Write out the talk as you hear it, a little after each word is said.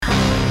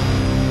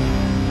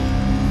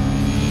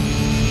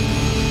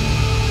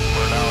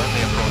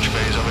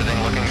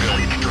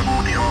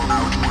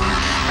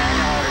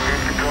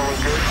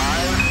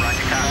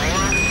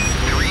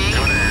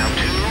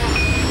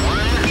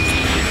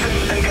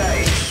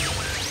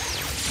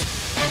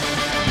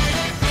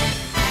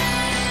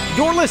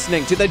You're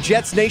listening to the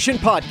Jets Nation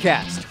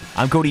podcast.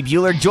 I'm Cody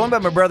Bueller, joined by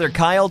my brother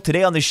Kyle.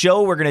 Today on the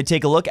show, we're going to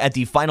take a look at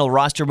the final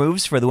roster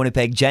moves for the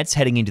Winnipeg Jets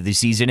heading into the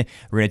season.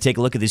 We're going to take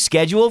a look at the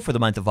schedule for the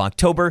month of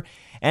October.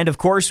 And of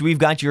course, we've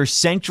got your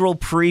Central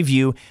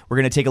preview. We're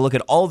going to take a look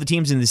at all the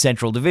teams in the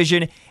Central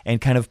Division and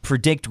kind of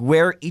predict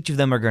where each of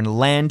them are going to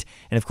land.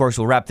 And of course,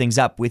 we'll wrap things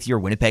up with your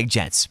Winnipeg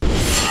Jets.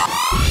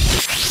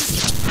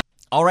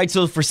 All right,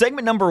 so for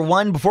segment number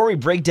one, before we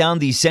break down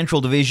the Central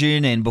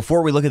Division and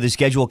before we look at the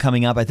schedule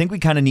coming up, I think we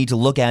kind of need to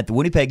look at the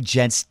Winnipeg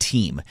Jets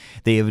team.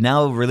 They have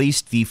now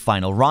released the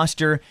final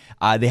roster.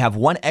 They have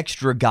one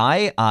extra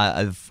guy.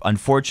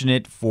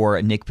 Unfortunate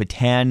for Nick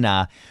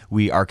Petan.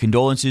 Our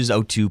condolences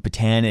out to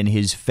Petan and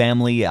his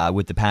family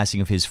with the passing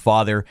of his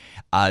father.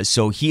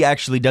 So he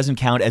actually doesn't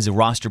count as a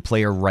roster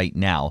player right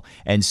now.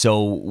 And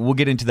so we'll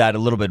get into that a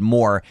little bit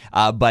more.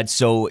 But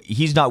so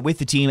he's not with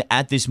the team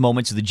at this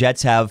moment. So the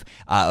Jets have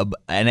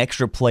an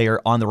extra player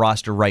on the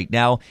roster right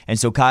now. And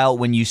so, Kyle,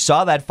 when you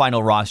saw that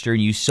final roster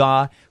and you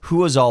saw who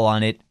was all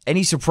on it,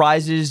 any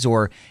surprises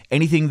or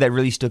anything that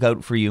really stuck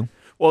out for you?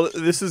 Well,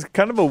 this is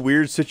kind of a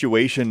weird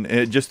situation,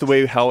 just the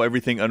way how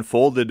everything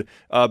unfolded,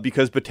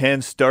 because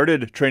Petan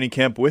started training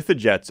camp with the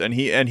Jets, and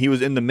he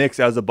was in the mix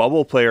as a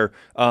bubble player,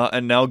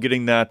 and now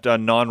getting that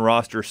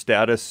non-roster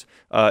status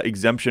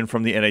exemption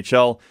from the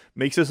NHL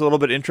makes this a little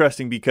bit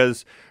interesting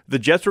because the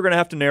Jets were going to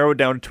have to narrow it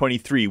down to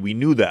 23. We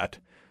knew that.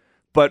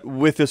 But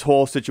with this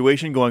whole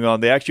situation going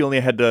on, they actually only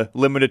had to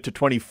limit it to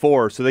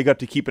 24, so they got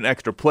to keep an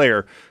extra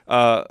player,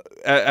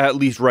 at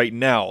least right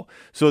now.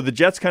 So the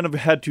Jets kind of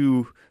had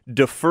to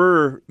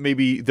defer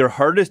maybe their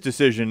hardest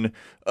decision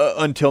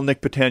until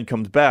Nick Petan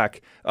comes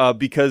back,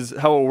 because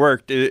how it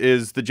worked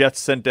is the Jets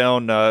sent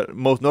down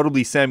most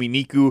notably Sami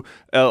Niku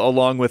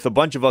along with a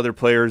bunch of other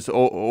players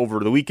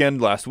over the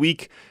weekend last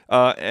week,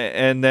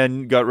 and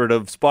then got rid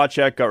of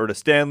Spacek, got rid of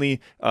Stanley.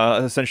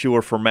 Essentially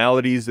were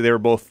formalities. They were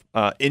both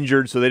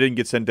injured, so they didn't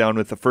get sent down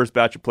with the first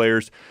batch of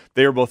players.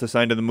 They were both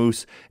assigned to the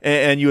Moose,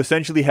 and you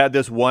essentially had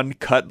this one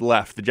cut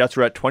left. The Jets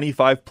were at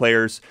 25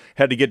 players,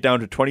 had to get down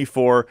to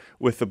 24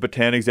 with the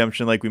Petan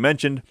exemption like we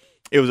mentioned.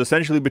 It was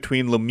essentially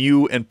between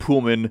Lemieux and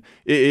Poolman.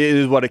 It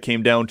is what it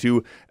came down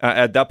to.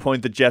 At that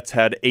point, the Jets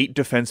had 8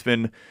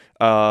 defensemen,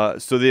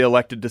 so they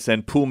elected to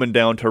send Poolman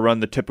down to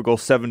run the typical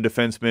 7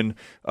 defensemen,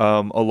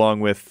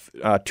 along with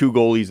 2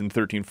 goalies and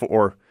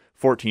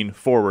 14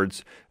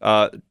 forwards,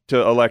 to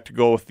elect to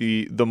go with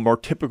the more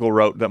typical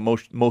route that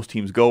most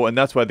teams go, and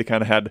that's why they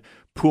kind of had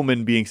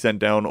Poolman being sent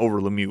down over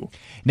Lemieux.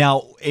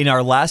 Now, in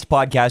our last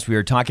podcast, we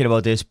were talking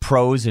about this,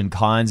 pros and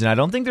cons, and I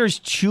don't think there's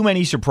too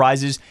many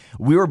surprises.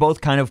 We were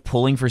both kind of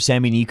pulling for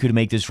Sami Niku to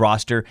make this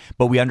roster,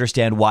 but we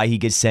understand why he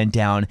gets sent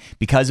down.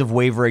 Because of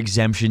waiver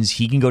exemptions,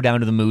 he can go down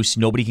to the Moose.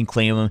 Nobody can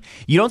claim him.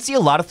 You don't see a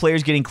lot of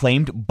players getting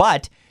claimed,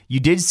 but you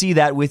did see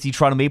that with the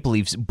Toronto Maple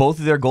Leafs. Both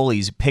of their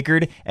goalies,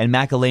 Pickard and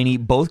McElhaney,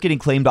 both getting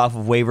claimed off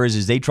of waivers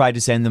as they tried to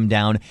send them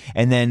down.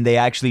 And then they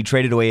actually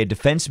traded away a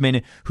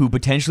defenseman who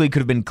potentially could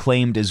have been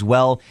claimed as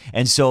well.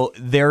 And so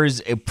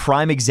there's a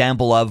prime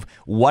example of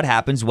what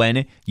happens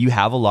when you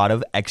have a lot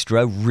of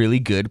extra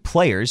really good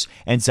players.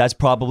 And so that's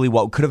probably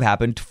what could have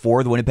happened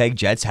for the Winnipeg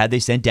Jets had they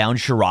sent down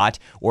Sherratt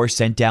or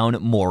sent down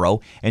Morrow.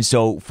 And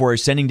so for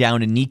sending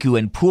down Niku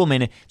and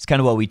Poolman, it's kind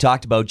of what we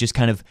talked about, just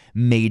kind of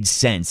made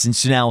sense. And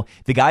so now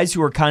the guys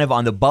who are kind of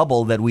on the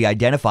bubble that we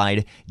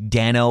identified,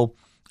 Dano,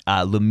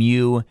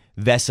 Lemieux,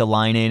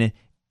 Vesalainen,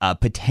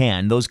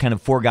 Petan, those kind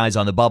of 4 guys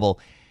on the bubble,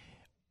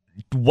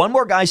 one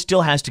more guy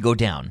still has to go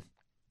down.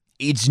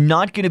 It's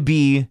not going to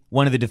be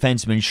one of the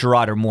defensemen,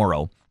 Sherratt or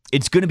Morrow.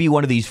 It's going to be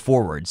one of these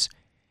forwards.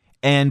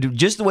 And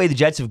just the way the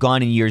Jets have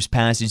gone in years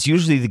past, it's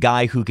usually the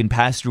guy who can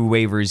pass through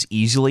waivers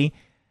easily.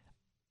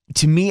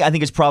 To me, I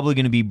think it's probably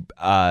going to be,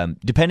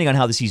 depending on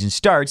how the season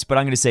starts, but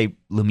I'm going to say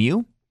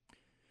Lemieux.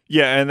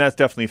 Yeah, and that's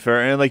definitely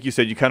fair. And like you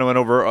said, you kind of went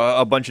over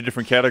a bunch of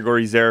different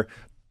categories there.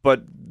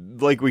 But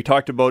like we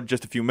talked about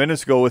just a few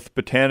minutes ago with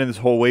Petan and this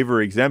whole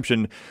waiver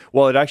exemption,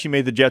 well, it actually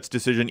made the Jets'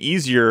 decision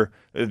easier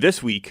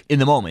this week. In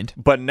the moment.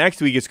 But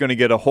next week, it's going to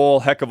get a whole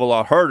heck of a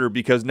lot harder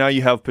because now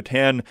you have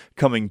Petan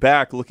coming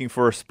back looking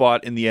for a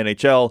spot in the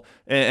NHL,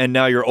 and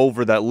now you're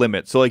over that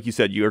limit. So like you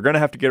said, you're going to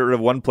have to get rid of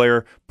one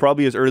player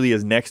probably as early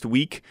as next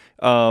week.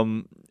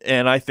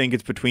 And I think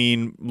it's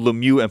between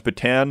Lemieux and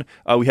Petan.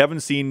 We haven't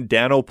seen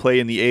Dano play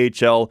in the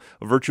AHL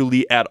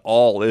virtually at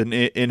all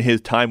in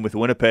his time with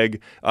Winnipeg.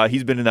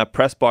 He's been in that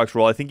press box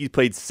role. I think he's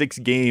played 6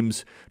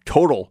 games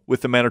total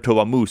with the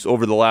Manitoba Moose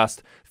over the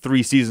last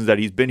 3 seasons that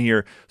he's been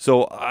here.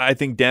 So I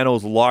think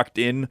Dano's locked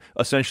in,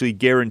 essentially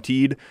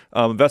guaranteed.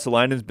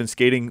 Vesalainen's been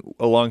skating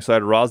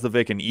alongside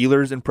Roslovic and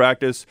Ehlers in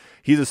practice.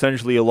 He's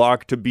essentially a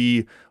lock to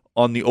be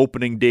on the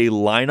opening day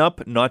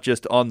lineup, not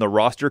just on the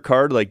roster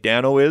card like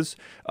Dano is.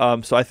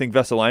 So I think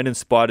Vesalainen's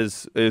spot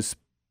is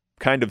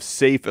kind of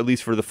safe, at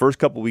least for the first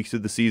couple weeks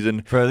of the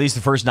season. For at least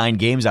the first 9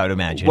 games, I would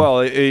imagine. Well,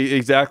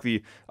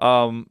 exactly.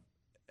 And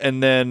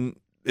then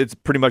it's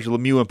pretty much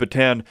Lemieux and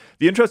Petan.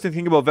 The interesting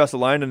thing about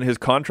Vesalainen and his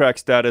contract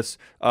status,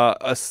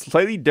 a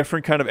slightly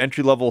different kind of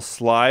entry-level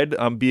slide,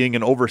 being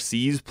an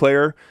overseas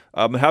player.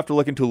 I have to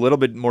look into a little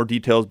bit more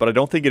details, but I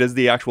don't think it is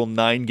the actual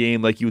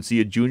 9-game like you would see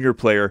a junior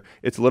player.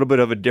 It's a little bit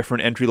of a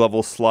different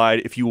entry-level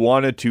slide if you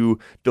wanted to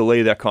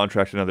delay that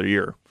contract another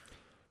year.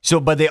 So,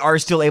 but they are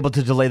still able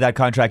to delay that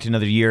contract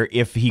another year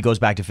if he goes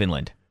back to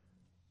Finland?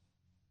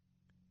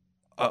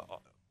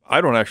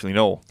 I don't actually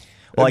know.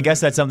 Well, I guess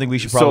that's something we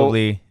should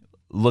probably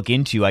look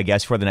into, I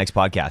guess, for the next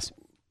podcast.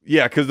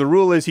 Yeah, because the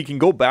rule is he can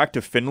go back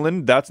to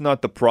Finland. That's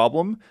not the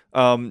problem.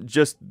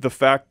 Just the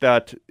fact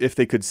that if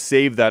they could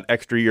save that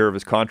extra year of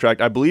his contract,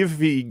 I believe if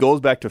he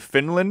goes back to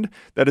Finland,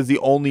 that is the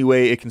only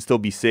way it can still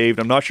be saved.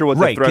 I'm not sure what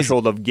the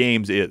threshold of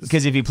games is.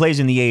 Because if he plays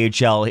in the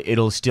AHL,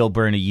 it'll still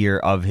burn a year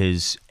of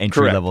his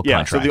entry-level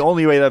contract. Yeah, so the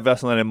only way that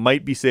Vesalainen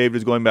might be saved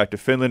is going back to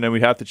Finland, and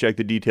we'd have to check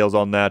the details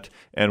on that,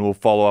 and we'll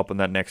follow up on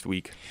that next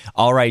week.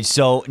 All right,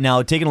 so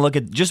now taking a look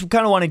at, just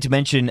kind of wanting to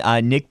mention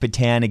Nick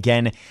Petan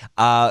again,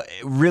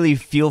 really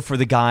feel for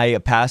the guy, a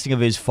passing of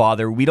his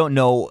father. We don't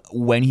know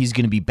when he's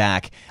going to be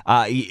back.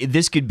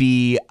 This could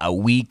be a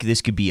week,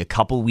 this could be a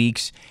couple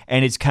weeks,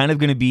 and it's kind of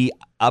going to be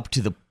up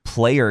to the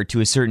player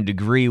to a certain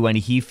degree when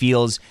he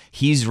feels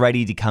he's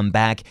ready to come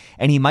back,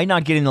 and he might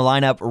not get in the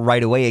lineup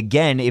right away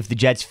again if the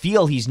Jets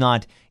feel he's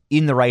not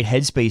in the right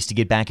headspace to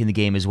get back in the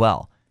game as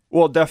well.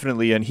 Well,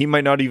 definitely, and he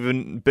might not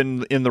even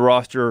been in the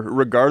roster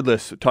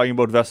regardless, talking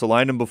about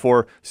Vesalainen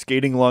before,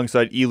 skating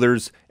alongside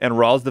Ehlers and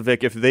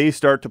Roslovic. If they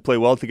start to play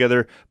well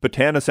together,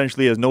 Petan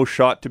essentially has no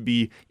shot to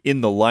be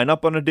in the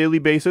lineup on a daily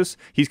basis.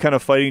 He's kind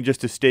of fighting just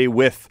to stay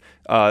with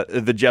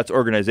the Jets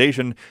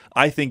organization.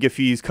 I think if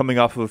he's coming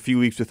off of a few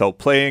weeks without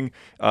playing,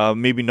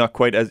 maybe not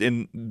quite as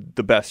in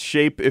the best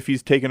shape if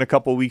he's taken a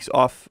couple weeks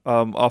off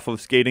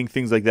of skating,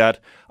 things like that,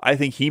 I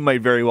think he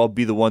might very well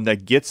be the one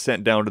that gets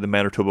sent down to the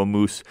Manitoba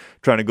Moose,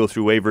 trying to go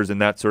through waivers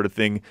and that sort of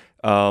thing,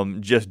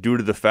 just due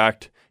to the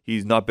fact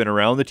he's not been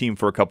around the team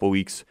for a couple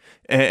weeks.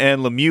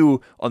 And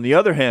Lemieux, on the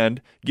other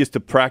hand, gets to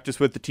practice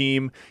with the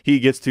team. He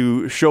gets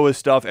to show his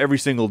stuff every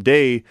single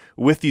day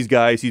with these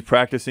guys. He's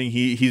practicing.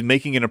 He's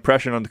making an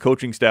impression on the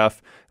coaching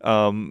staff.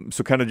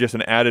 So kind of just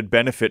an added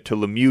benefit to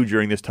Lemieux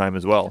during this time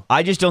as well.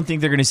 I just don't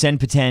think they're going to send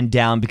Petan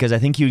down because I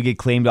think he would get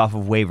claimed off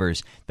of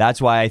waivers.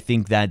 That's why I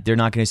think that they're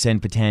not going to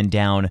send Petan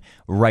down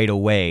right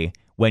away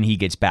when he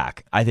gets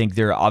back. I think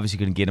they're obviously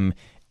going to get him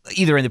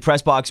either in the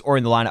press box or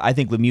in the lineup. I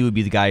think Lemieux would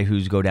be the guy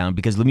who's go down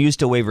because Lemieux is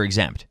still waiver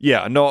exempt.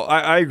 Yeah, no,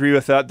 I agree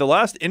with that. The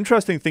last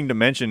interesting thing to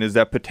mention is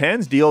that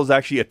Petan's deal is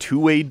actually a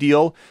two-way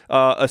deal,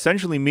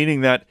 essentially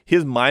meaning that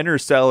his minor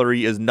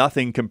salary is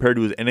nothing compared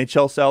to his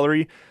NHL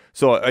salary.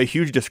 So a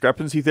huge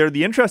discrepancy there.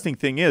 The interesting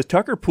thing is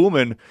Tucker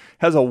Poolman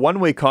has a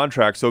one-way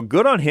contract, so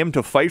good on him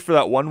to fight for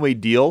that one-way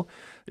deal.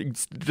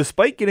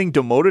 Despite getting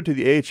demoted to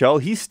the AHL,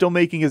 he's still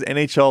making his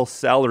NHL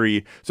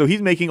salary. So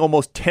he's making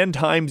almost 10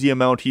 times the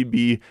amount he'd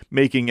be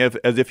making as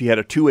if he had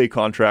a two-way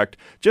contract.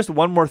 Just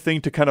one more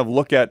thing to kind of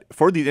look at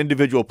for these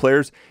individual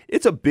players.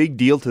 It's a big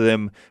deal to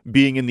them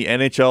being in the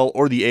NHL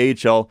or the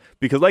AHL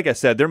because, like I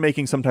said, they're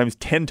making sometimes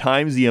 10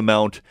 times the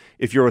amount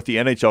if you're with the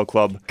NHL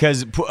club.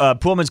 Because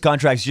Pullman's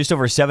contract is just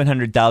over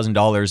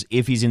 $700,000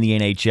 if he's in the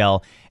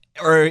NHL.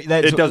 Or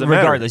that's it doesn't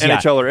regardless,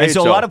 matter. NHL or AHL. And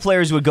so a lot of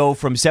players would go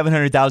from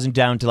 $700,000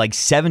 down to like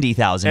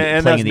 $70,000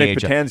 and playing in the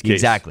Nick AHL. Petan's case.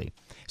 Exactly.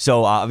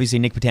 So obviously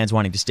Nick Petan's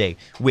wanting to stay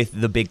with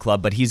the big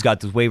club, but he's got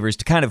those waivers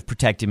to kind of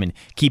protect him and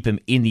keep him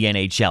in the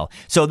NHL.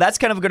 So that's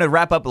kind of going to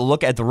wrap up a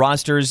look at the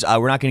rosters.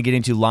 We're not going to get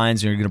into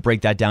lines, and we're going to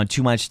break that down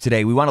too much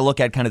today. We want to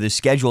look at kind of the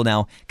schedule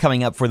now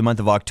coming up for the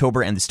month of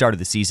October and the start of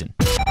the season.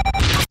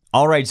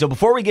 All right, so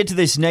before we get to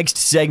this next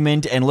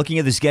segment and looking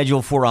at the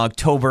schedule for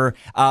October,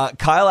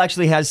 Kyle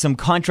actually has some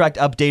contract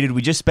updated.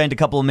 We just spent a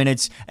couple of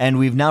minutes, and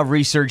we've now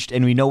researched,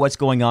 and we know what's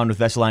going on with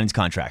Vesalainen's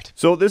contract.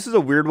 So this is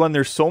a weird one.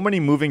 There's so many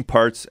moving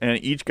parts,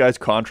 and each guy's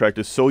contract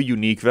is so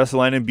unique.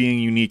 Vesalainen being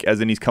unique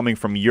as in he's coming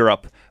from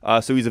Europe.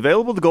 So he's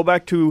available to go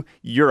back to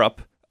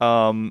Europe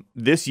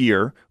this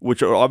year,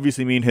 which will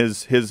obviously mean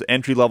his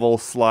entry-level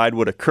slide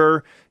would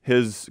occur.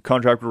 His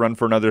contract would run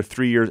for another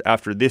 3 years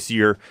after this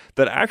year.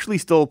 That actually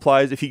still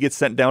applies if he gets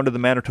sent down to the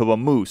Manitoba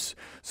Moose.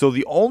 So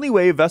the only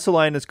way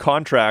Vesalainen's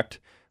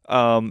contract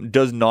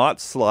does not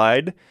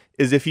slide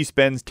is if he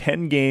spends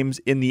 10 games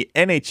in the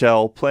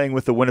NHL playing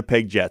with the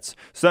Winnipeg Jets.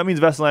 So that means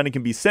Vesalainen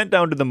can be sent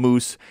down to the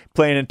Moose,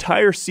 play an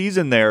entire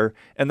season there,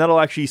 and that'll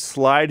actually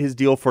slide his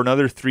deal for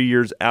another 3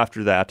 years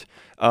after that.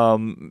 A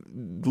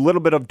little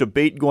bit of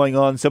debate going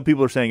on. Some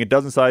people are saying it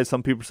doesn't slide.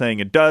 Some people are saying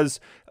it does.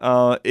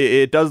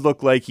 It does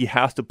look like he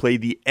has to play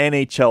the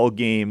NHL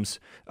games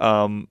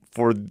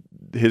for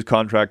his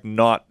contract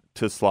not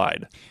to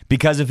slide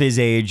because of his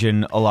age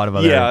and a lot of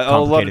other a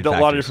lot of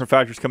factors. different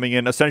factors coming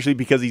in. Essentially,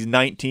 because he's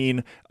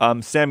 19,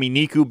 Sami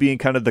Niku being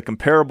kind of the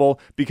comparable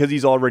because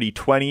he's already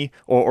 20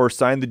 or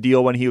signed the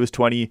deal when he was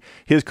 20.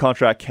 His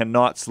contract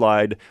cannot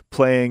slide.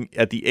 Playing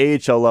at the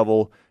AHL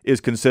level is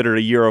considered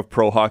a year of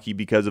pro hockey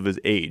because of his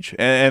age,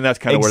 and that's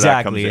kind of where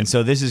that comes in. Exactly, and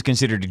so this is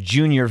considered a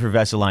junior for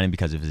Vesalainen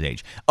because of his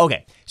age.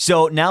 Okay,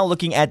 so now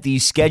looking at the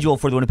schedule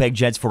for the Winnipeg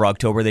Jets for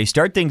October, they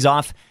start things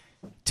off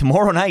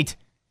tomorrow night.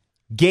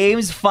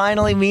 Games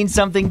finally mean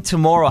something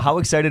tomorrow. How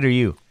excited are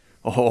you?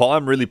 Oh, well,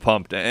 I'm really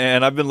pumped,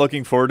 and I've been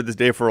looking forward to this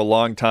day for a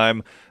long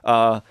time.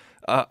 I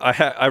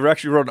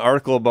actually wrote an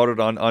article about it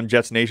on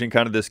Jets Nation,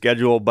 kind of the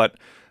schedule, but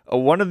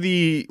one of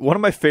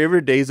my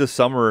favorite days of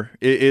summer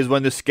is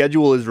when the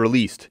schedule is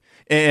released.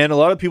 And a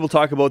lot of people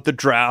talk about the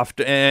draft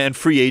and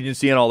free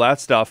agency and all that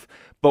stuff.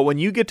 But when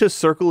you get to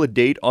circle a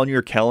date on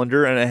your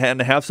calendar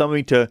and have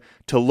something to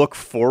look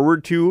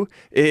forward to,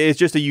 it's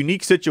just a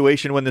unique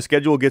situation when the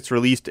schedule gets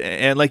released.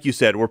 And like you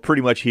said, we're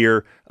pretty much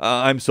here.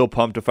 I'm so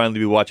pumped to finally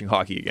be watching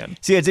hockey again.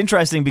 See, it's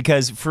interesting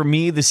because for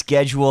me, the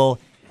schedule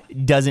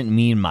doesn't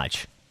mean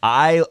much.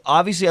 I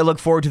look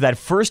forward to that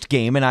first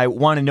game, and I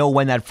want to know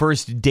when that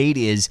first date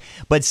is.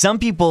 But some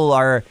people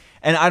are,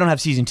 and I don't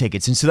have season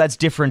tickets, and so that's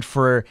different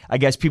for, I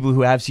guess, people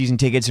who have season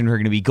tickets and who are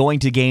going to be going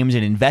to games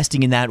and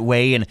investing in that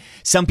way. And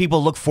some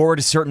people look forward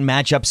to certain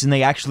matchups, and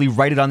they actually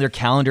write it on their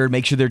calendar and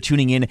make sure they're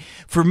tuning in.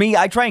 For me,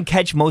 I try and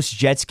catch most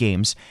Jets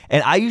games,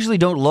 and I usually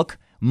don't look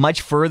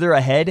much further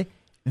ahead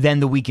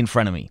than the week in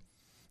front of me.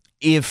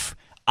 If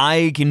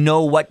I can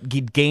know what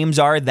games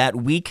are that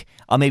week,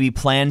 I'll maybe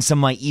plan some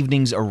of my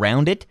evenings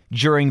around it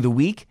during the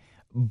week,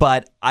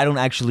 but I don't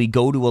actually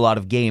go to a lot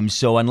of games.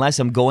 So unless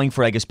I'm going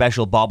for like a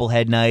special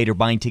bobblehead night or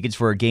buying tickets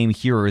for a game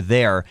here or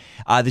there,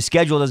 the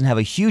schedule doesn't have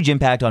a huge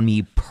impact on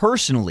me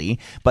personally.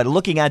 But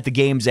looking at the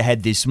games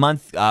ahead this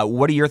month,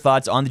 what are your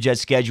thoughts on the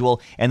Jets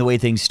schedule and the way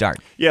things start?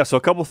 Yeah, so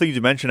a couple of things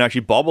you mentioned,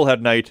 actually,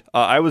 bobblehead night.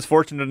 I was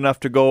fortunate enough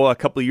to go a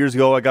couple of years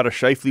ago. I got a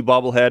Scheifele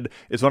bobblehead.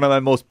 It's one of my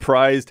most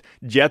prized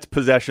Jets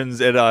possessions.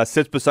 It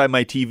sits beside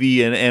my TV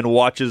and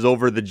watches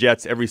over the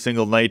Jets every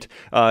single night.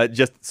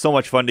 Just so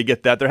much fun to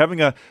get that. They're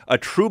having a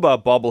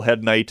Trouba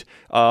bobblehead night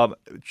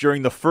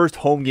during the first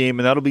home game,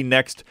 and that'll be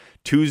next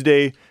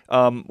Tuesday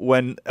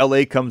when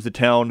LA comes to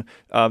town.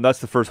 That's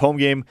the first home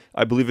game.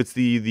 I believe it's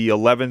the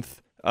 11th.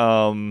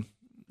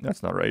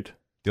 That's not right.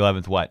 The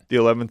 11th what? The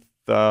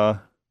 11th.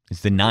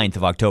 It's the 9th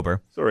of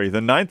October. Sorry, the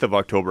 9th of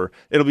October.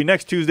 It'll be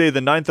next Tuesday, the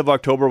 9th of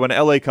October, when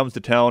LA comes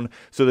to town.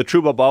 So the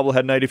Trouba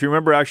bobblehead night, if you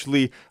remember,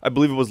 actually, I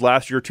believe it was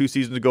last year, 2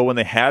 seasons ago, when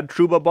they had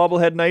Trouba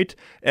bobblehead night,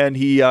 and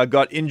he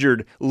got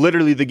injured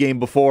literally the game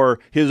before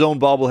his own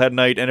bobblehead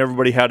night, and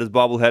everybody had his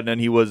bobblehead, and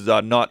he was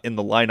not in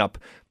the lineup,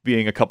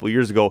 being a couple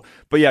years ago.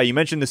 But yeah, you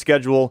mentioned the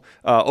schedule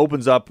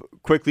opens up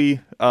quickly.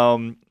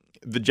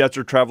 The Jets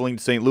are traveling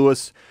to St.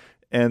 Louis,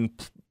 and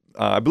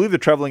I believe they're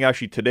traveling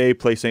actually today,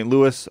 play St.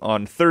 Louis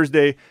on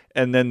Thursday,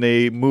 and then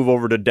they move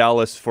over to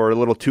Dallas for a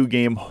little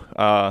 2-game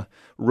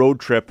road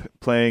trip,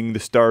 playing the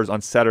Stars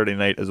on Saturday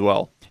night as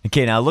well.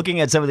 Okay, now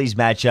looking at some of these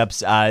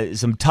matchups,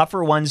 some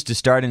tougher ones to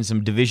start and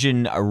some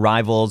division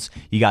rivals.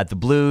 You got the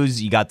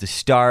Blues, you got the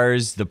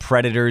Stars, the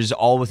Predators,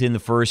 all within the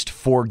first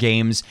 4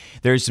 games.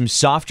 There's some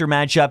softer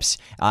matchups,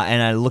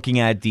 and looking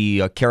at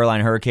the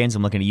Carolina Hurricanes,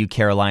 I'm looking at you,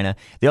 Carolina.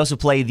 They also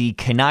play the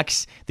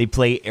Canucks, they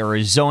play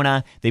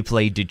Arizona, they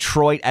play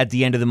Detroit at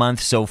the end of the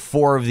month, so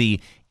 4 of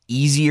the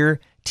easier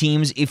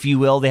teams, if you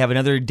will. They have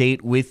another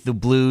date with the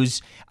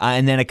Blues,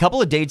 and then a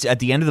couple of dates at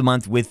the end of the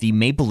month with the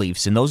Maple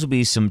Leafs, and those will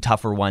be some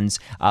tougher ones,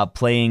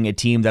 playing a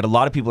team that a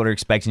lot of people are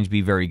expecting to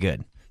be very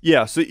good.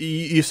 Yeah, so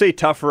you say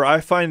tougher.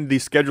 I find the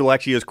schedule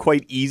actually is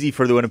quite easy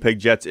for the Winnipeg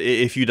Jets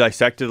if you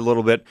dissect it a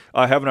little bit.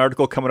 I have an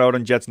article coming out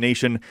on Jets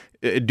Nation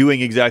doing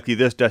exactly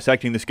this,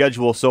 dissecting the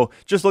schedule. So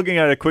just looking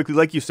at it quickly,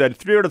 like you said,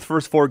 3 out of the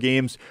first 4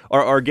 games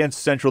are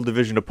against Central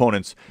Division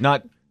opponents.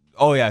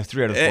 Oh, yeah,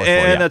 3 out of 4.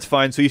 And that's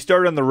fine. So you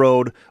start on the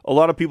road. A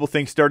lot of people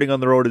think starting on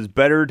the road is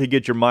better to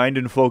get your mind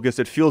in focus.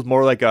 It feels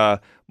more like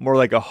a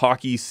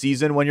hockey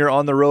season when you're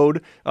on the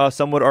road,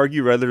 some would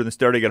argue, rather than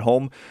starting at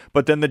home.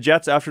 But then the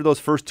Jets, after those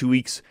first 2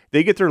 weeks,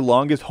 they get their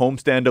longest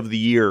homestand of the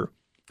year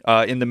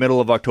in the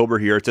middle of October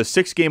here. It's a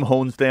 6-game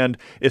homestand.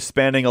 It's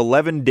spanning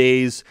 11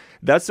 days.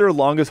 That's their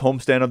longest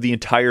homestand of the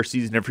entire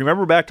season. If you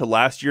remember back to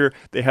last year,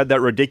 they had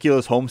that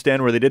ridiculous homestand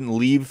where they didn't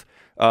leave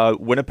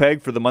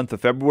Winnipeg for the month of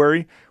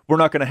February. We're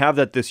not going to have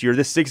that this year.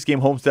 This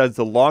 6-game homestand is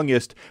the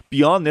longest.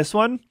 Beyond this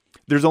one,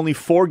 there's only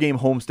 4-game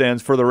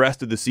homestands for the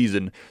rest of the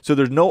season. So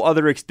there's no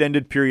other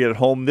extended period at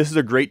home. This is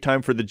a great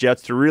time for the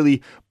Jets to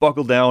really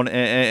buckle down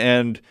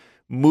and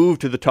move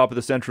to the top of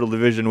the Central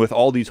Division with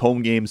all these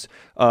home games.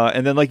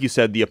 And then, like you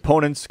said, the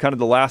opponents, kind of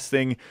the last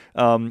thing,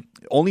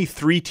 only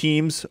 3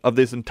 teams of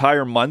this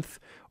entire month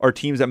are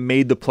teams that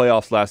made the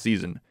playoffs last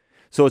season.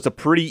 So it's a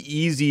pretty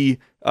easy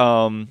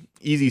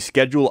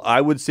schedule. I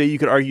would say you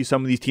could argue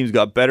some of these teams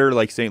got better,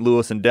 like St.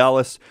 Louis and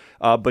Dallas,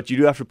 but you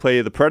do have to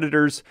play the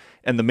Predators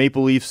and the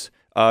Maple Leafs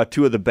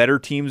two of the better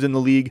teams in the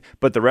league,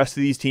 but the rest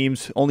of these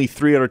teams, only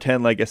 3 out of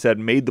 10, like I said,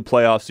 made the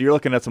playoffs. So you're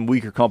looking at some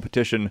weaker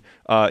competition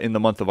in the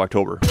month of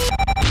October.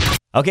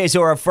 Okay,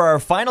 so for our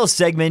final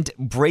segment,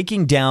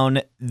 breaking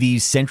down the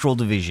Central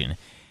Division.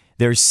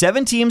 There's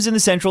 7 teams in the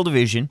Central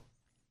Division.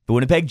 The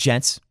Winnipeg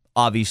Jets,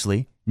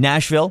 obviously,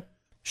 Nashville,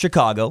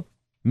 Chicago,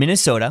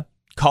 Minnesota,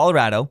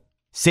 Colorado,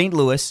 St.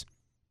 Louis,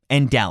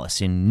 and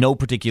Dallas in no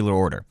particular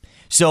order.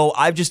 So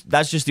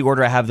that's just the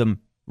order I have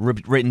them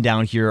written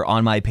down here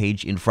on my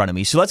page in front of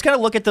me. So let's kind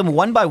of look at them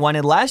one by one.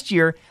 And last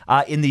year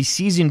in the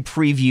season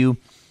preview,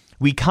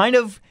 we kind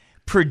of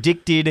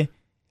predicted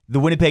the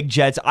Winnipeg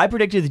Jets. I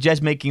predicted the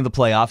Jets making the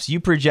playoffs. You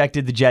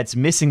projected the Jets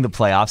missing the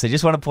playoffs. I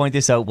just want to point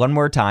this out one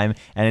more time.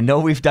 And I know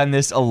we've done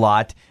this a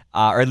lot.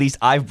 Or at least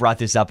I've brought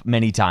this up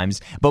many times.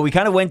 But we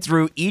kind of went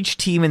through each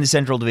team in the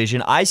Central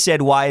Division. I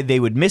said why they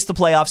would miss the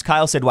playoffs.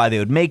 Kyle said why they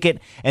would make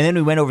it. And then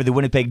we went over the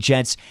Winnipeg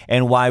Jets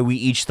and why we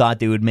each thought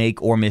they would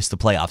make or miss the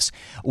playoffs.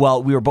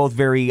 Well, we were both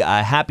very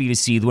happy to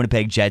see the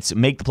Winnipeg Jets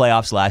make the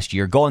playoffs last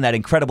year, go on that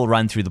incredible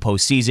run through the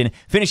postseason,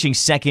 finishing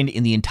second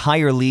in the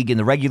entire league in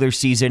the regular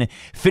season,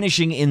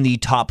 finishing in the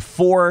top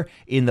 4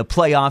 in the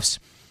playoffs.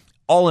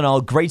 All in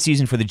all, great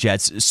season for the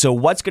Jets. So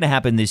what's going to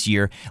happen this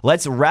year?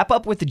 Let's wrap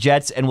up with the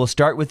Jets, and we'll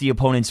start with the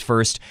opponents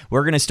first.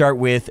 We're going to start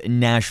with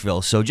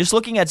Nashville. So just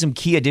looking at some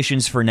key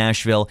additions for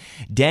Nashville,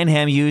 Dan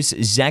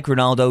Hamhuis, Zach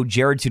Rinaldo,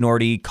 Jared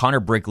Tenorti,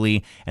 Connor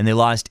Brickley, and they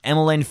lost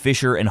Emelin,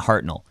 Fisher, and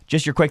Hartnell.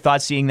 Just your quick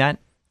thoughts seeing that?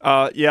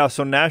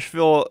 So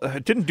Nashville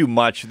didn't do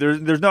much.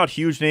 There's not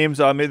huge names.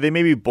 They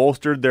maybe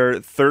bolstered their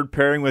third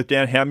pairing with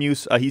Dan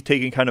Hamhuis. He's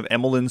taking kind of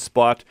Emelin's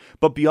spot.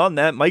 But beyond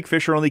that, Mike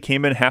Fisher only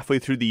came in halfway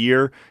through the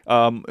year.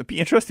 It'd be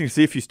interesting to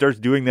see if he starts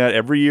doing that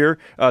every year,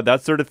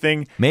 that sort of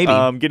thing. Maybe.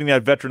 Getting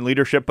that veteran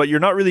leadership. But you're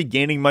not really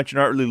gaining much.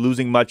 You're not really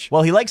losing much.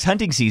 Well, he likes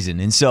hunting season,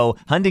 and so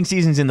hunting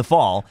season's in the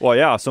fall. Well,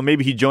 yeah, so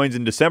maybe he joins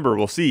in December.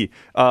 We'll see.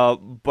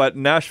 But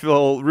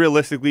Nashville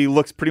realistically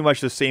looks pretty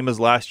much the same as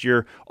last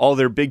year. All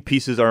their big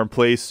pieces are in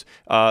place.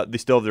 They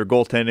still have their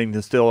goaltending.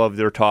 They still have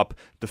their top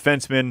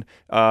defensemen.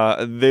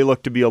 They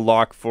look to be a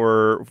lock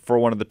for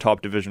one of the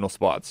top divisional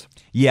spots.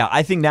 Yeah,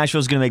 I think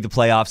Nashville's going to make the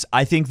playoffs.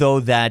 I think,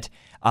 though, that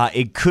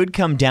it could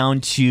come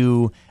down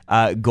to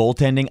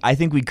goaltending. I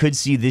think we could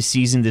see this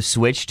season the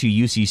switch to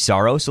UC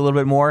Saros a little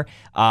bit more.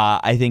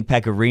 I think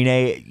Pekka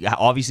Rinne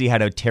obviously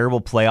had a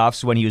terrible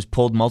playoffs when he was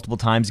pulled multiple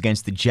times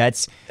against the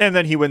Jets. And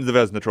then he wins the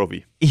Vezina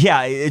Trophy.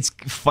 Yeah, it's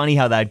funny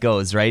how that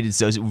goes, right? It's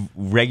those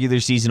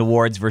regular season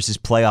awards versus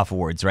playoff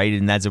awards, right?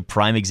 And that's a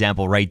prime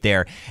example right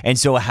there. And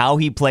so how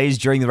he plays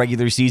during the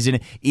regular season,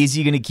 is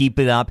he going to keep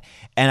it up?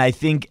 And I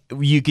think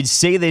you could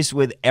say this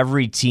with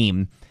every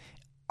team.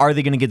 Are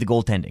they going to get the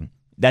goaltending?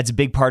 That's a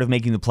big part of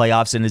making the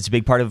playoffs, and it's a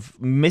big part of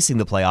missing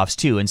the playoffs,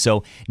 too. And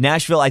so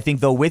Nashville, I think,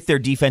 though, with their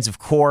defensive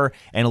core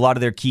and a lot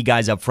of their key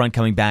guys up front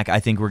coming back,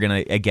 I think we're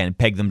going to, again,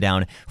 peg them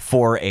down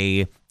for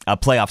a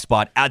playoff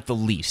spot at the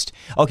least.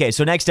 Okay,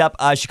 so next up,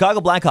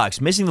 Chicago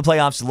Blackhawks, missing the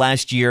playoffs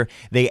last year.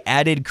 They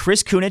added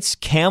Chris Kunitz,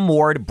 Cam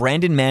Ward,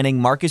 Brandon Manning,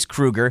 Marcus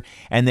Kruger,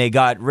 and they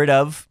got rid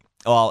of...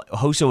 Well,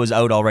 Hossa was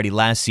out already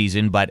last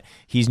season, but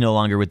he's no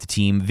longer with the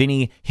team.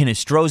 Vinny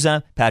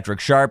Hinostroza,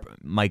 Patrick Sharp,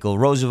 Michael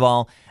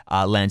Roosevelt,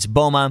 Lance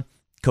Boma,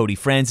 Cody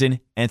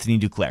Franzen, Anthony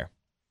Duclair.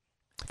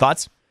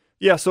 Thoughts?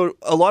 Yeah, so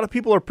a lot of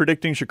people are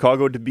predicting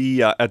Chicago to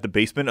be at the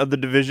basement of the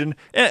division,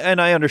 and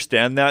I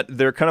understand that.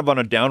 They're kind of on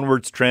a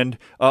downwards trend.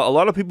 A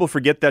lot of people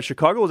forget that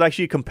Chicago was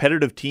actually a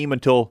competitive team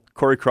until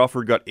Corey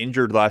Crawford got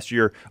injured last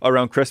year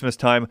around Christmas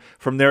time.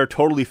 From there,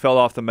 totally fell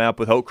off the map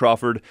without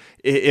Crawford.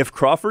 If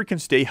Crawford can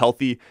stay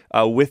healthy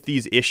with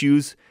these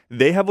issues,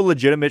 they have a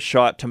legitimate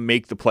shot to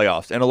make the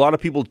playoffs, and a lot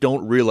of people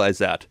don't realize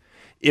that.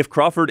 If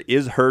Crawford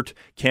is hurt,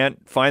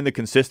 can't find the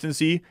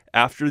consistency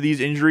after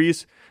these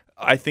injuries,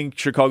 I think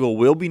Chicago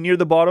will be near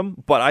the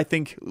bottom, but I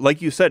think,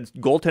 like you said,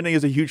 goaltending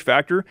is a huge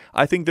factor.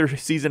 I think their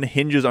season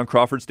hinges on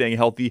Crawford staying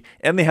healthy,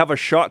 and they have a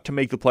shot to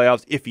make the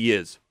playoffs if he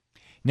is.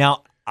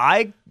 Now,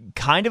 I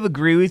kind of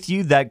agree with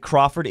you that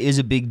Crawford is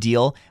a big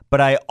deal, but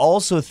I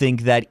also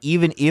think that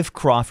even if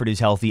Crawford is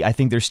healthy, I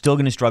think they're still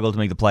going to struggle to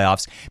make the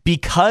playoffs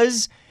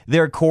because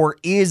their core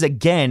is,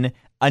 again,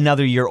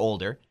 another year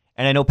older.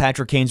 And I know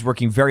Patrick Kane's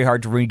working very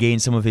hard to regain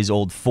some of his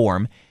old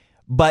form,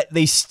 but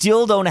they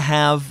still don't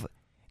have...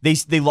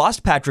 They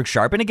lost Patrick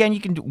Sharp, and again, you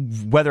can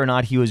whether or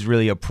not he was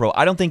really a pro.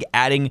 I don't think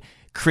adding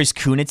Chris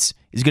Kunitz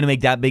is going to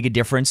make that big a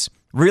difference.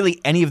 Really,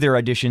 any of their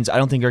additions, I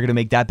don't think are going to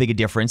make that big a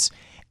difference.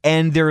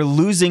 And they're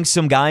losing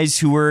some guys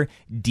who were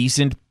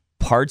decent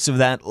parts of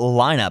that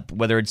lineup,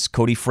 whether it's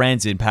Cody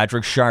Franzen,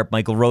 Patrick Sharp,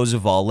 Michael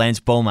Roosevelt, Lance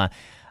Boma.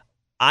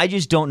 I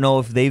just don't know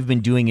if they've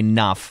been doing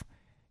enough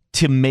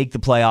to make the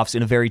playoffs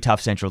in a very tough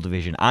Central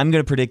Division. I'm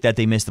going to predict that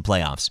they miss the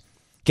playoffs.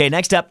 Okay,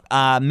 next up,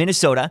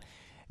 Minnesota.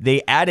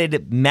 They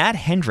added Matt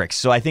Hendricks,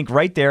 so I think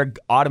right there,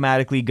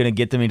 automatically going to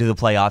get them into the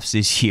playoffs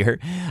this year.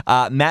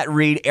 Matt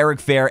Reed,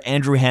 Eric Fair,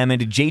 Andrew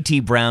Hammond,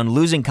 JT Brown,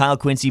 losing Kyle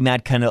Quincy,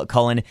 Matt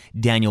Cullen,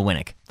 Daniel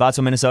Winnick. Thoughts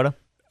on Minnesota?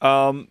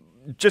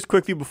 Just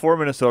quickly before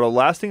Minnesota,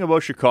 last thing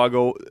about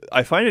Chicago,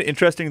 I find it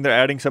interesting they're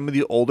adding some of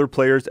the older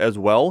players as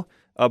well,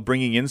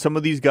 bringing in some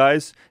of these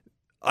guys.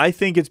 I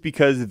think it's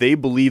because they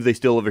believe they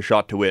still have a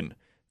shot to win.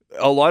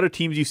 A lot of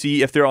teams you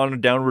see, if they're on a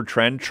downward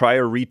trend, try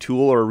a retool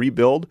or a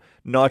rebuild.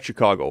 Not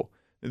Chicago.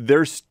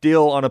 They're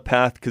still on a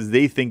path because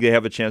they think they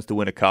have a chance to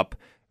win a cup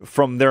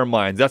from their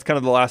minds. That's kind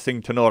of the last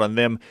thing to note on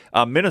them.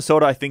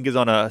 Minnesota, I think, is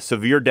on a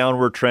severe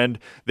downward trend.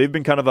 They've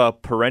been kind of a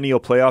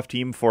perennial playoff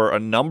team for a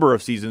number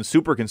of seasons,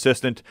 super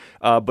consistent,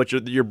 but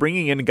you're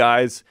bringing in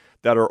guys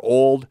that are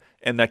old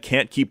and that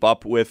can't keep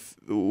up with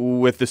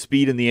the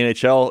speed in the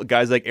NHL.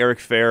 Guys like Eric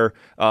Fehr,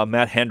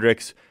 Matt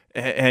Hendricks,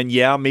 and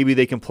yeah, maybe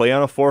they can play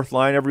on a fourth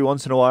line every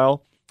once in a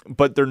while,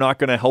 but they're not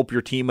going to help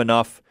your team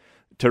enough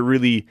to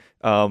really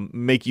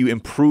make you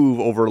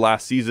improve over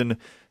last season.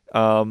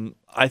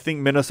 I think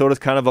Minnesota's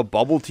kind of a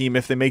bubble team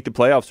if they make the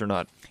playoffs or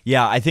not.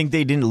 Yeah, I think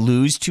they didn't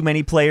lose too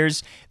many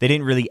players. They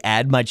didn't really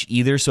add much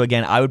either. So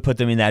again, I would put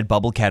them in that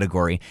bubble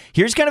category.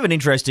 Here's kind of an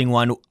interesting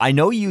one. I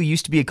know you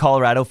used to be a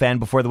Colorado fan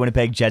before the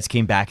Winnipeg Jets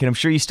came back, and I'm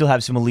sure you still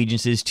have some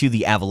allegiances to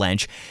the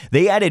Avalanche.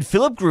 They added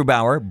Philip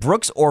Grubauer,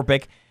 Brooks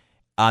Orpik,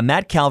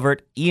 Matt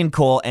Calvert, Ian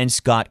Cole, and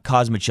Scott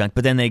Kosmachuk,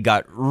 but then they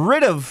got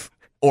rid of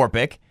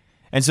Orpik.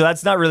 And so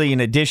that's not really an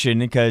addition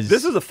because...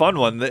 This is a fun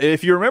one.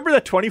 If you remember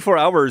that 24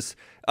 hours,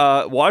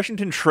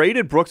 Washington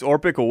traded Brooks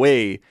Orpik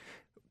away.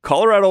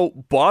 Colorado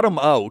bought him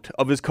out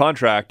of his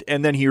contract,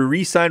 and then he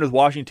re-signed with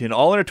Washington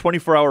all in a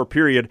 24-hour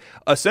period,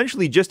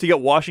 essentially just to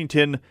get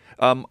Washington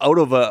out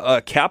of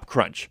a cap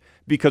crunch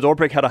because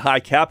Orpik had a high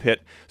cap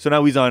hit. So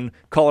now he's on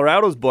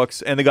Colorado's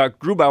books, and they got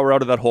Grubauer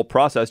out of that whole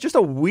process. Just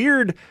a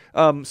weird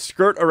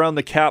skirt around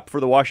the cap for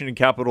the Washington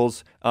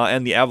Capitals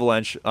and the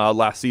Avalanche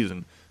last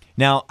season.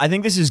 Now, I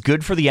think this is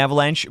good for the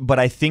Avalanche, but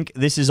I think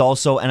this is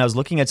also, and I was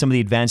looking at some of the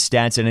advanced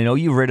stats, and I know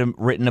you've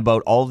written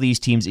about all of these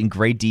teams in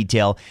great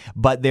detail,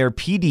 but their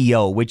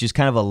PDO, which is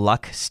kind of a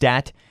luck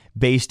stat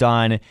based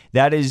on,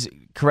 that is,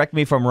 correct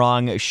me if I'm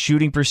wrong,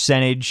 shooting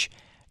percentage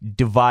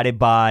divided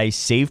by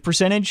save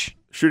percentage?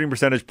 Shooting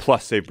percentage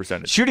plus save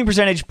percentage. Shooting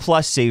percentage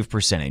plus save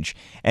percentage.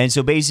 And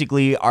so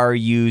basically, are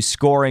you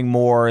scoring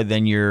more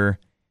than your...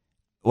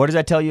 What does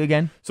that tell you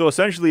again? So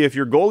essentially, if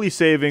your goalie's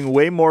saving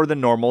way more than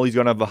normal, he's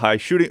going to have a high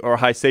shooting or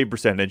high save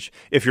percentage.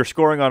 If you're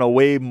scoring on a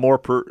way more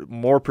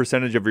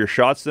percentage of your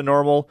shots than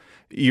normal,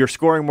 you're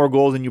scoring more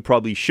goals than you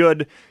probably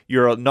should.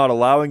 You're not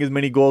allowing as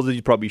many goals as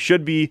you probably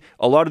should be.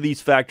 A lot of these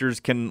factors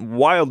can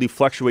wildly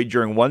fluctuate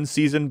during one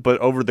season, but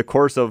over the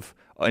course of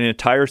an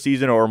entire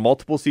season or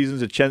multiple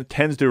seasons, it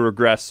tends to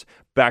regress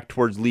back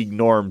towards league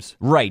norms.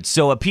 Right.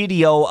 So a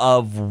PDO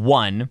of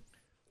 1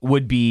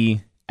 would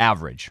be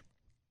average.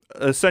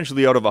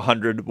 Essentially out of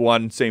 100,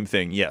 1, same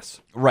thing, yes.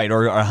 Right,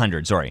 or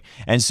 100, sorry.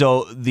 And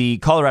so the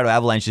Colorado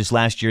Avalanche this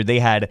last year, they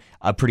had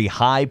a pretty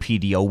high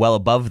PDO, well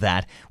above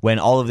that, when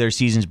all of their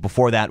seasons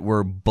before that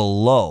were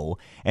below.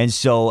 And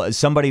so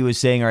somebody was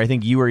saying, or I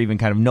think you were even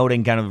kind of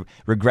noting kind of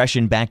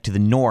regression back to the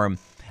norm.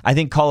 I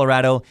think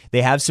Colorado,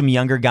 they have some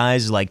younger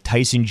guys like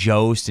Tyson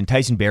Jost, and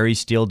Tyson Barrie's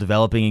still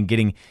developing and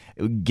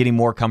getting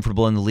more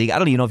comfortable in the league. I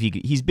don't even know if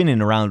he's been in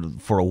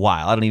around for a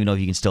while. I don't even know if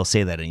you can still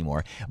say that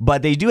anymore.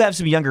 But they do have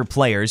some younger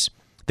players.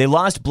 They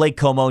lost Blake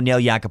Como, Nail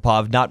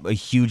Yakupov, not a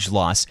huge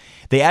loss.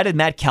 They added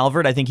Matt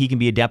Calvert. I think he can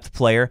be a depth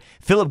player.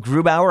 Philip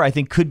Grubauer, I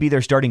think, could be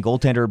their starting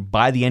goaltender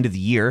by the end of the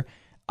year.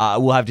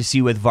 We'll have to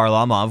see with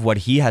Varlamov what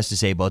he has to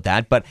say about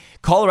that. But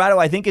Colorado,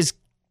 I think, is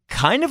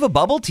kind of a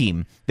bubble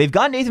team. They've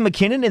got Nathan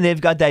MacKinnon and they've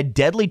got that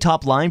deadly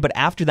top line, but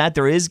after that,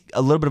 there is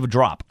a little bit of a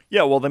drop.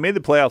 Yeah, well, they made the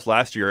playoffs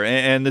last year,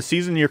 and the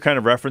season you're kind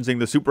of referencing,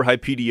 the super high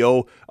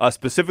PDO,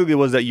 specifically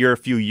was that year a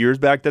few years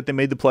back that they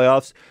made the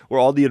playoffs, where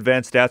all the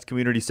advanced stats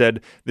community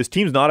said, this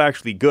team's not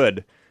actually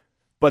good,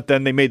 but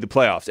then they made the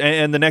playoffs.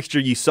 And the next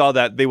year you saw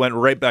that they went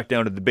right back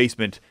down to the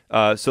basement.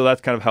 So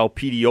that's kind of how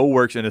PDO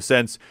works in a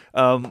sense.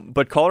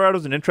 But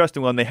Colorado's an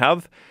interesting one. They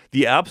have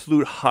the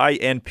absolute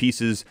high-end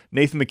pieces.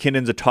 Nathan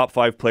MacKinnon's a top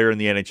 5 player in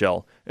the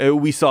NHL.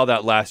 We saw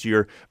that last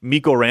year.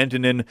 Mikko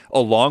Rantanen,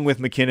 along with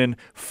MacKinnon,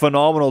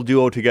 phenomenal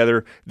duo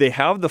together. They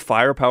have the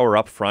firepower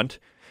up front.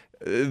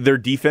 Their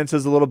defense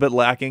is a little bit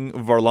lacking.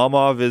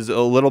 Varlamov is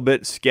a little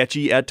bit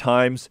sketchy at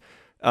times.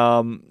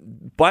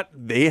 But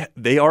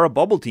they are a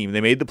bubble team.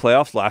 They made the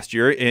playoffs last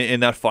year in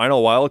that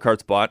final wildcard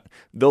spot.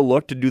 They'll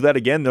look to do that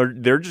again.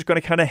 They're just going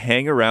to kind of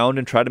hang around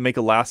and try to make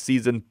a last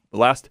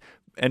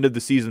end of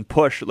the season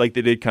push like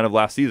they did kind of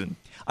last season.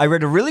 I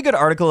read a really good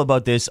article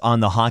about this on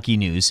the Hockey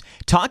News,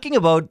 talking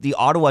about the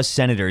Ottawa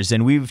Senators,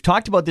 and we've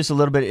talked about this a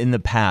little bit in the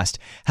past,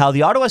 how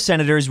the Ottawa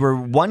Senators were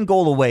 1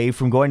 goal away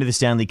from going to the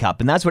Stanley Cup,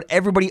 and that's what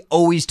everybody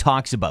always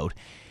talks about.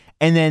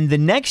 And then the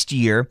next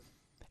year,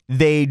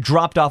 they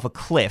dropped off a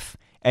cliff,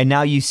 and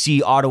now you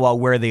see Ottawa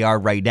where they are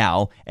right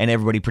now, and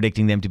everybody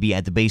predicting them to be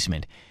at the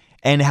basement.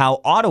 And how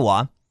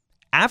Ottawa,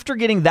 after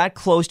getting that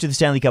close to the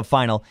Stanley Cup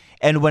final,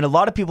 and when a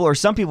lot of people, or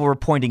some people were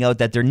pointing out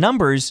that their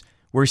numbers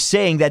were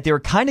saying that they were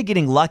kind of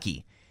getting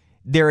lucky.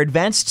 Their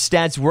advanced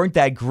stats weren't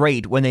that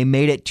great when they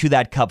made it to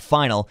that cup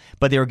final,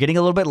 but they were getting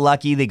a little bit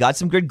lucky. They got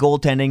some good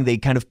goaltending. They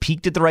kind of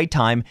peaked at the right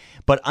time,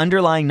 but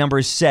underlying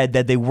numbers said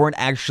that they weren't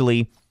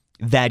actually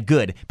that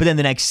good. But then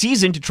the next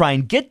season, to try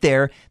and get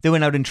there, they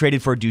went out and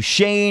traded for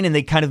Duchesne, and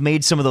they kind of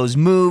made some of those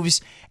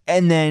moves,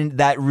 and then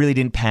that really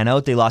didn't pan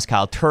out. They lost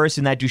Kyle Turris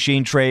in that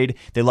Duchesne trade.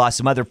 They lost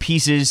some other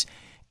pieces,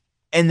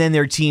 and then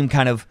their team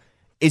kind of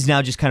is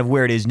now just kind of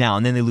where it is now.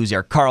 And then they lose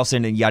Erik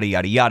Karlsson and yada,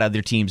 yada, yada.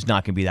 Their team's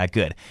not going to be that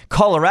good.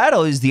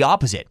 Colorado is the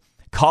opposite.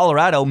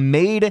 Colorado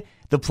made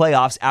the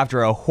playoffs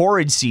after a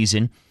horrid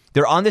season.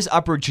 They're on this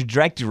upward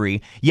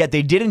trajectory, yet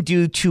they didn't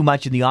do too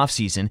much in the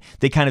offseason.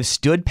 They kind of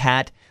stood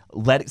pat,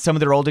 let some of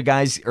their older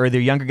guys or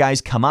their younger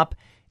guys come up,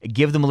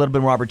 give them a little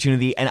bit more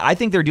opportunity, and I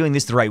think they're doing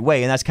this the right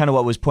way, and that's kind of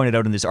what was pointed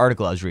out in this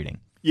article I was reading.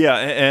 Yeah,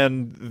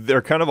 and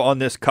they're kind of on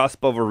this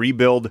cusp of a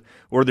rebuild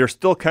where they're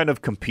still kind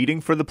of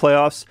competing for the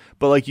playoffs.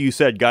 But like you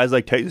said, guys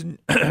like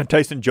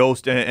Tyson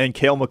Jost and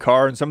Cale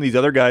Makar and some of these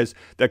other guys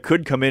that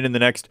could come in the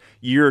next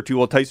year or two.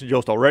 Well, Tyson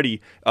Jost already,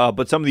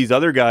 but some of these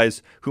other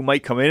guys who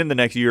might come in the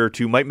next year or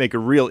two might make a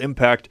real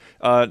impact,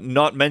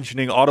 not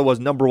mentioning Ottawa's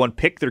number 1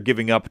 pick they're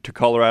giving up to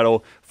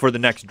Colorado for the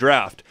next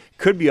draft.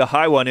 Could be a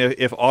high one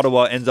if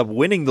Ottawa ends up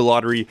winning the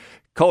lottery.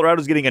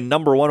 Colorado's getting a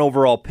number 1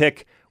 overall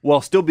pick while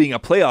still being a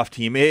playoff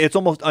team. It's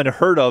almost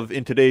unheard of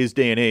in today's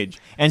day and age.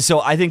 And so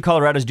I think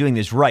Colorado's doing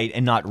this right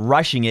and not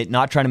rushing it,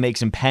 not trying to make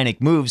some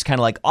panic moves, kind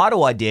of like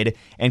Ottawa did,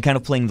 and kind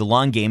of playing the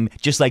long game,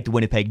 just like the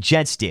Winnipeg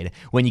Jets did.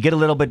 When you get a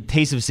little bit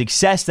taste of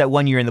success that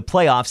one year in the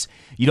playoffs,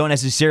 you don't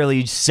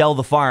necessarily sell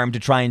the farm to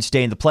try and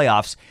stay in the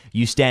playoffs.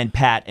 You stand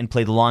pat and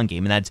play the long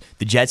game. And that's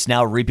the Jets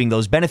now reaping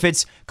those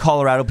benefits.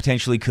 Colorado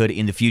potentially could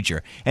in the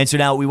future. And so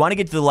now we want to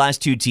get to the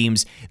last 2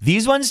 teams.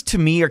 These ones, to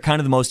me, are kind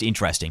of the most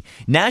interesting.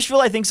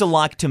 Nashville, I think, is a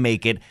lock to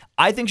make it.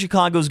 I think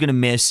Chicago's going to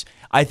miss.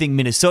 I think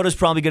Minnesota's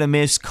probably going to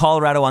miss.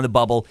 Colorado on the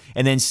bubble.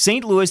 And then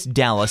St. Louis,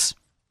 Dallas,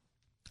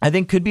 I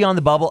think could be on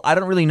the bubble. I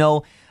don't really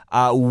know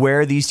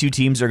where these 2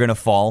 teams are going to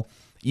fall.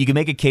 You can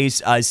make a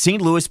case.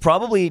 St. Louis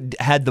probably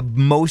had the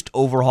most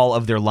overhaul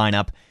of their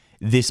lineup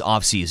this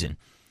offseason.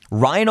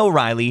 Ryan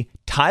O'Reilly,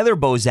 Tyler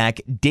Bozak,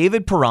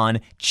 David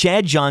Perron,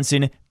 Chad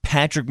Johnson,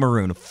 Patrick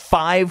Maroon.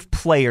 5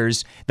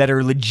 players that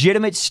are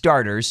legitimate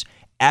starters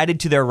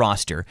added to their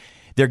roster.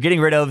 They're getting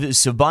rid of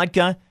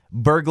Sobotka,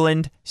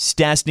 Berglund,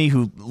 Stastny,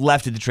 who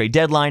left at the trade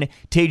deadline,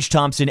 Tage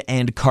Thompson,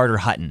 and Carter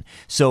Hutton.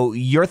 So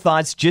your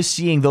thoughts just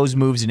seeing those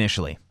moves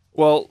initially?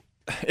 Well,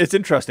 it's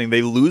interesting.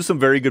 They lose some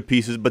very good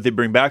pieces, but they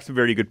bring back some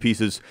very good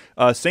pieces.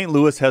 St.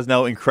 Louis has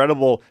now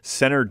incredible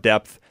center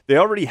depth. They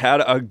already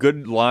had a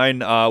good line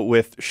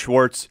with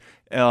Schwartz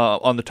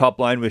on the top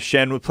line, with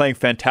Shen playing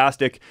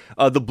fantastic.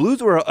 The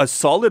Blues were a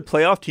solid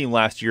playoff team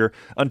last year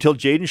until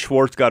Jaden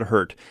Schwartz got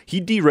hurt. He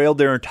derailed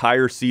their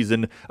entire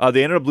season.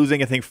 They ended up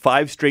losing, I think,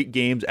 5 straight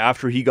games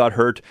after he got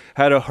hurt.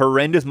 Had a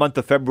horrendous month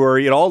of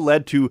February. It all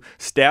led to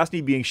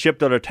Stastny being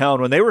shipped out of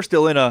town when they were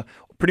still in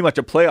pretty much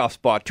a playoff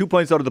spot. 2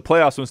 points out of the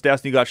playoffs when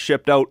Stastny got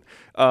shipped out.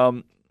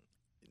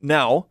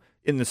 Now,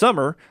 in the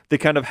summer, they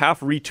kind of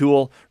half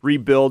retool,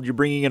 rebuild. You're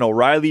bringing in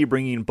O'Reilly, you're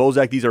bringing in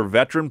Bozak. These are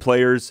veteran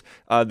players.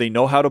 They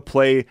know how to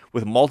play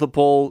with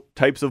multiple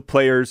types of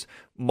players,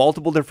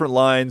 multiple different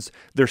lines.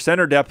 Their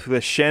center depth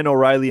with Shen,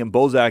 O'Reilly, and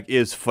Bozak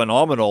is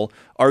phenomenal.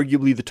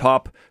 Arguably the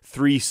top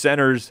 3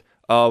 centers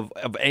of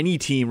any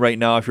team right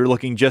now. If you're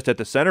looking just at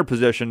the center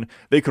position,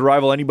 they could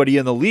rival anybody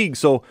in the league.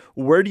 So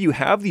where do you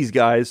have these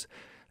guys?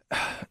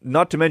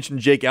 Not to mention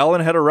Jake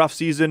Allen had a rough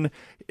season.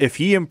 If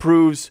he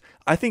improves,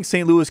 I think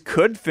St. Louis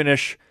could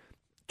finish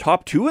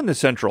top 2 in the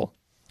Central.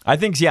 I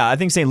think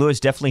St.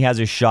 Louis definitely has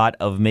a shot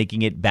of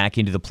making it back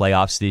into the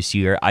playoffs this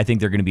year. I think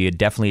they're going to be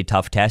definitely a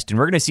tough test, and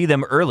we're going to see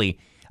them early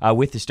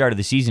with the start of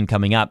the season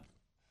coming up.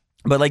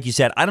 But like you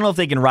said, I don't know if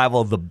they can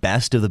rival the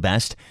best of the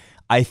best.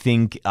 I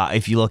think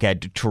if you look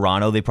at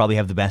Toronto, they probably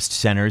have the best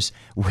centers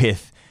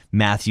with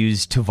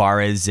Matthews,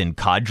 Tavares, and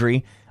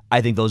Kadri. I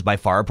think those by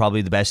far are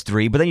probably the best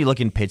 3. But then you look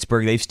in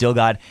Pittsburgh, they've still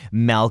got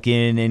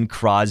Malkin and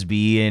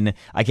Crosby, and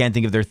I can't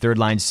think of their third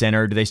line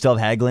center. Do they still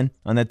have Hagelin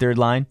on that third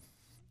line?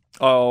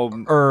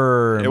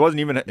 It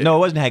wasn't even... No, it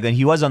wasn't Hagelin.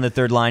 He was on the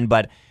third line,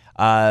 but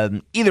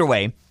either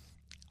way,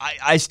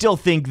 I still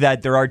think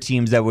that there are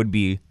teams that would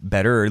be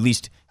better, or at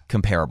least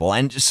comparable.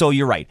 And so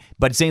you're right.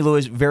 But St.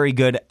 Louis, very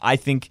good. I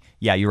think,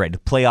 yeah, you're right.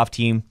 Playoff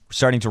team,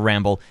 starting to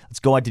ramble.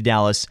 Let's go out to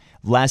Dallas.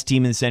 Last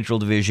team in the Central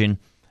Division.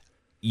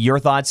 Your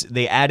thoughts?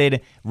 They added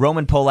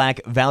Roman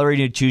Polak, Valery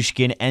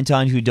Nichushkin,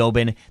 Anton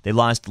Hudobin. They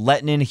lost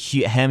Lettinen,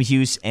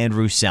 Hamhuis, and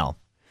Roussel.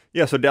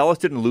 Yeah, so Dallas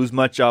didn't lose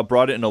much,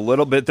 brought it in a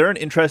little bit. They're an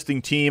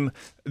interesting team.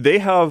 They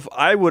have,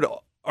 I would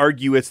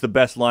argue, it's the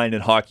best line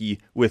in hockey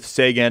with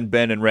Sagan,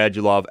 Ben, and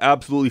Radulov.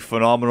 Absolutely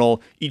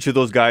phenomenal. Each of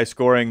those guys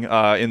scoring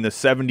in the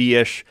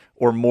 70-ish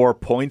or more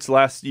points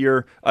last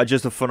year.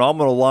 Just a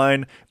phenomenal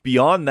line.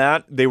 Beyond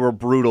that, they were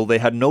brutal. They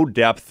had no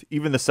depth.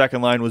 Even the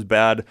second line was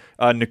bad.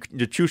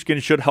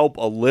 Nichushkin should help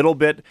a little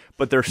bit,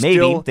 but they're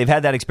still... Maybe. They've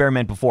had that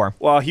experiment before.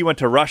 Well, he went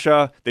to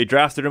Russia. They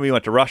drafted him. He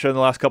went to Russia in the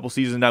last couple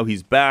seasons. Now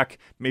he's back.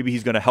 Maybe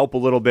he's going to help a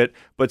little bit,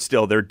 but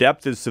still, their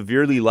depth is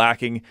severely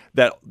lacking.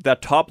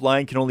 That top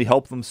line can only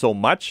help them so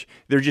much.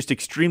 They're just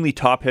extremely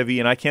top-heavy,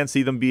 and I can't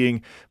see them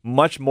being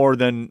much more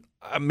than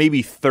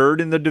maybe third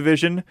in the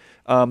division.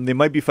 They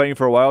might be fighting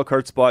for a wild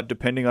card spot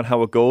depending on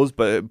how it goes,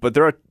 but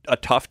they're a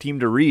tough team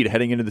to read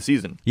heading into the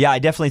season. Yeah, I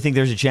definitely think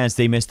there's a chance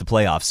they miss the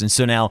playoffs. And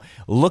so now,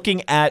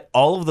 looking at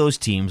all of those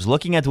teams,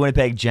 looking at the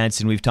Winnipeg Jets,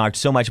 and we've talked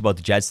so much about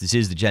the Jets. This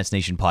is the Jets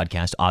Nation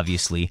podcast,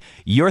 obviously.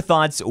 Your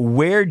thoughts,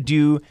 where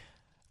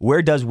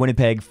does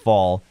Winnipeg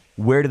fall?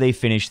 Where do they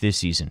finish this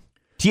season?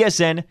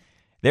 TSN,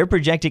 they're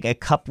projecting a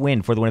cup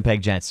win for the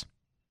Winnipeg Jets.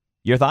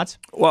 Your thoughts?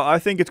 Well, I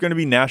think it's going to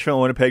be Nashville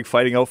and Winnipeg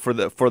fighting out for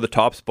the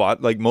top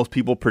spot, like most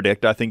people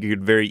predict. I think it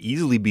could very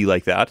easily be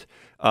like that.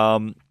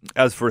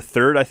 As for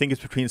third, I think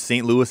it's between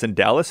St. Louis and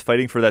Dallas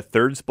fighting for that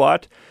third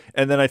spot.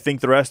 And then I think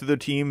the rest of the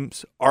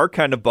teams are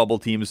kind of bubble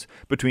teams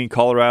between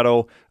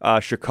Colorado,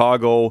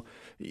 Chicago.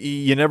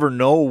 You never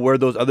know where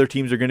those other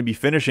teams are going to be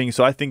finishing.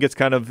 So I think it's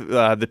kind of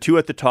the two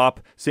at the top,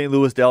 St.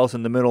 Louis, Dallas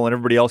in the middle, and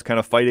everybody else kind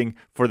of fighting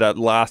for that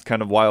last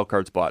kind of wild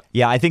card spot.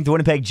 Yeah, I think the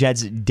Winnipeg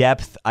Jets'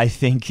 depth, I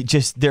think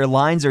just their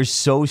lines are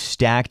so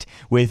stacked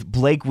with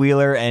Blake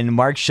Wheeler and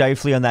Mark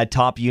Scheifele on that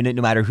top unit,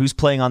 no matter who's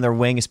playing on their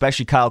wing,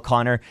 especially Kyle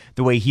Connor,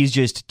 the way he's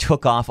just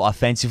took off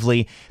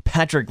offensively.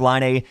 Patrick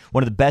Laine,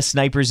 one of the best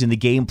snipers in the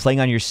game,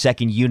 playing on your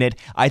second unit.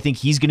 I think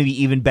he's going to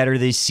be even better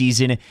this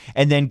season.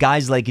 And then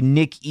guys like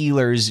Nick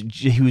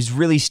Ehlers, who's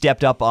really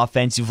stepped up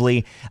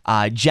offensively.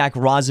 Jack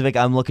Roslovic,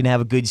 I'm looking to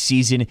have a good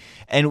season.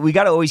 And we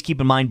got to always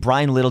keep in mind,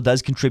 Brian Little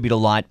does contribute a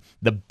lot.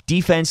 The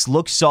defense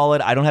looks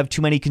solid. I don't have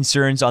too many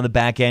concerns on the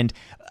back end.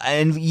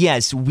 And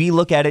yes, we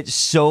look at it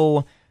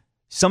so...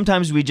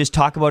 Sometimes we just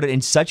talk about it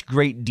in such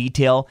great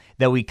detail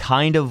that we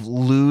kind of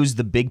lose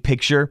the big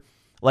picture.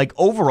 Like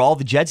overall,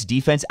 the Jets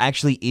defense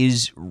actually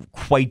is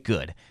quite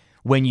good.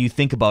 When you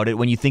think about it,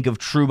 when you think of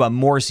Trouba,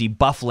 Morrissey,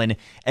 Byfuglien,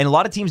 and a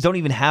lot of teams don't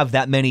even have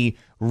that many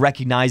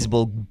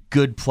recognizable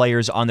good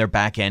players on their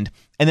back end.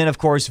 And then, of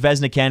course,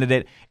 Vezina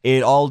candidate,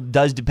 it all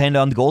does depend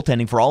on the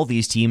goaltending for all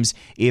these teams.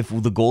 If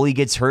the goalie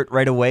gets hurt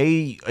right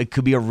away, it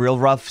could be a real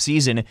rough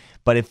season.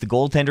 But if the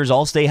goaltenders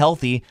all stay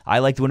healthy, I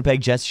like the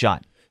Winnipeg Jets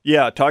shot.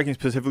 Yeah, talking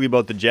specifically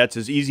about the Jets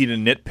is easy to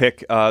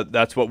nitpick.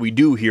 That's what we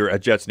do here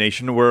at Jets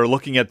Nation. We're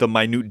looking at the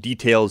minute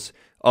details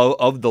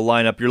of the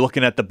lineup. You're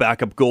looking at the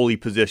backup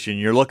goalie position.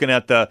 You're looking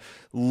at the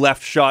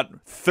left shot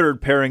third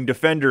pairing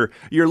defender.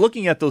 You're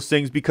looking at those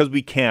things because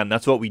we can.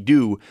 That's what we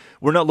do.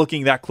 We're not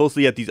looking that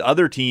closely at these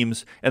other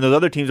teams, and those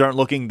other teams aren't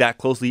looking that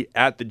closely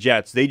at the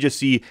Jets. They just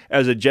see,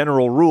 as a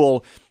general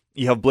rule,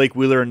 you have Blake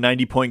Wheeler, a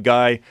 90-point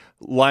guy,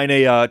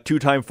 Laine, a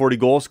two-time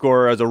 40-goal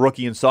scorer as a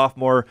rookie and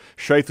sophomore,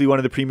 Scheifele, one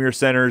of the premier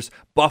centers,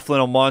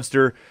 Byfuglien, a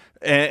monster,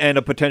 and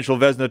a potential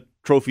Vezina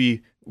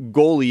Trophy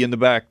goalie in the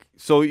back.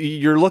 So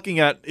you're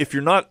looking at, if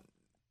you're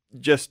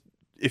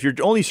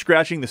only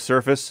scratching the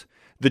surface,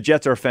 the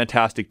Jets are a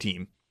fantastic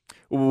team.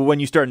 When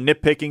you start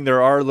nitpicking,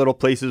 there are little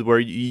places where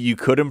you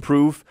could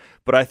improve,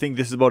 but I think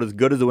this is about as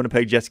good as the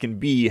Winnipeg Jets can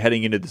be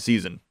heading into the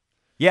season.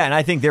 Yeah, and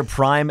I think they're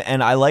prime,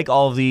 and I like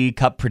all of the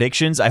cup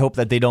predictions. I hope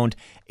that they don't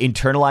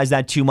internalize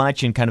that too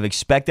much and kind of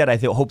expect that. I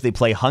hope they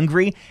play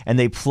hungry, and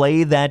they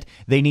play that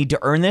they need to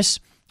earn this.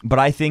 But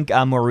I think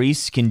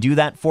Maurice can do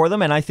that for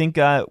them, and I think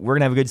we're going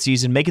to have a good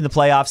season, making the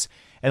playoffs,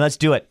 and let's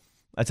do it.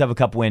 Let's have a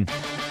cup win.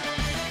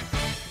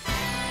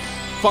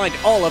 Find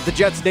all of the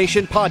Jets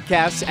Nation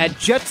podcasts at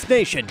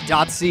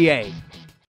jetsnation.ca.